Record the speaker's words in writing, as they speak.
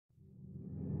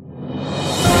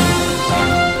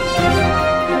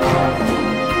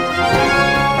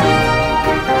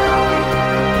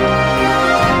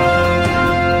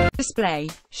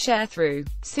Sharethrough.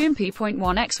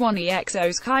 Soompi.1x1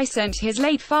 EXO's Kai sent his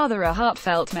late father a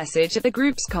heartfelt message at the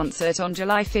group's concert on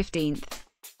July 15.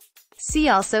 See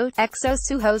also, EXO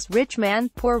Suho's Rich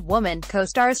Man, Poor Woman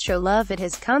co-stars show love at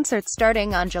his concert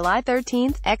starting on July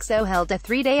 13. EXO held a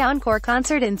 3-day encore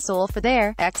concert in Seoul for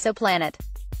their EXO Planet.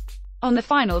 On the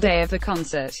final day of the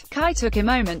concert, Kai took a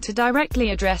moment to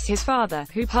directly address his father,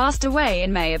 who passed away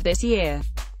in May of this year.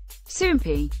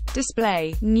 Soompi.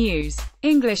 Display. News.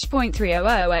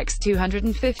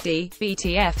 English.300x250,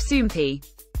 BTF Soompi.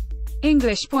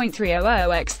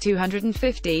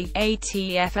 English.300x250,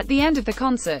 ATF. At the end of the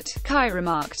concert, Kai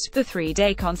remarked, "The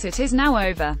 3-day concert is now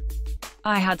over.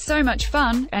 I had so much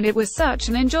fun, and it was such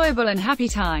an enjoyable and happy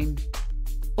time.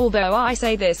 Although I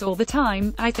say this all the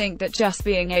time, I think that just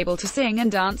being able to sing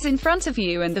and dance in front of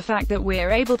you and the fact that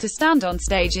we're able to stand on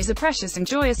stage is a precious and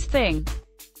joyous thing."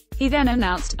 He then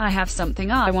announced, "I have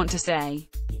something I want to say.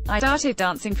 I started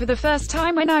dancing for the first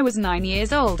time when I was 9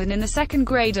 years old and in the 2nd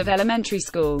grade of elementary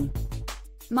school.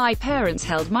 My parents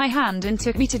held my hand and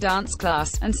took me to dance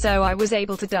class, and so I was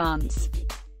able to dance.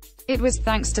 It was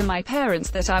thanks to my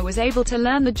parents that I was able to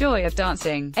learn the joy of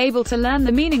dancing, able to learn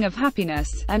the meaning of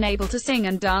happiness, and able to sing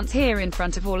and dance here in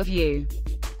front of all of you.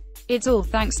 It's all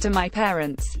thanks to my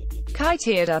parents." Kai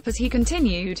teared up as he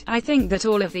continued, "I think that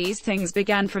all of these things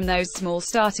began from those small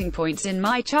starting points in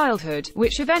my childhood,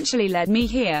 which eventually led me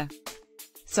here.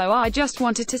 So I just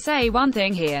wanted to say one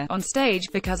thing here, on stage,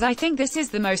 because I think this is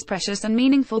the most precious and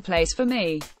meaningful place for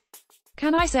me.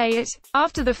 Can I say it?"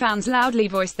 After the fans loudly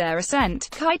voiced their assent,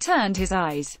 Kai turned his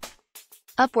eyes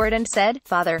upward and said,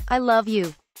 "Father, I love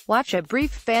you." Watch a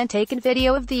brief fan-taken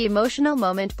video of the emotional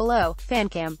moment below.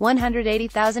 Fancam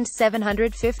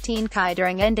 180,715 Kai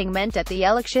during ending meant at the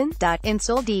election. In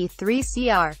Seoul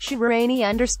D3CR,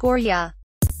 Shirani_ya.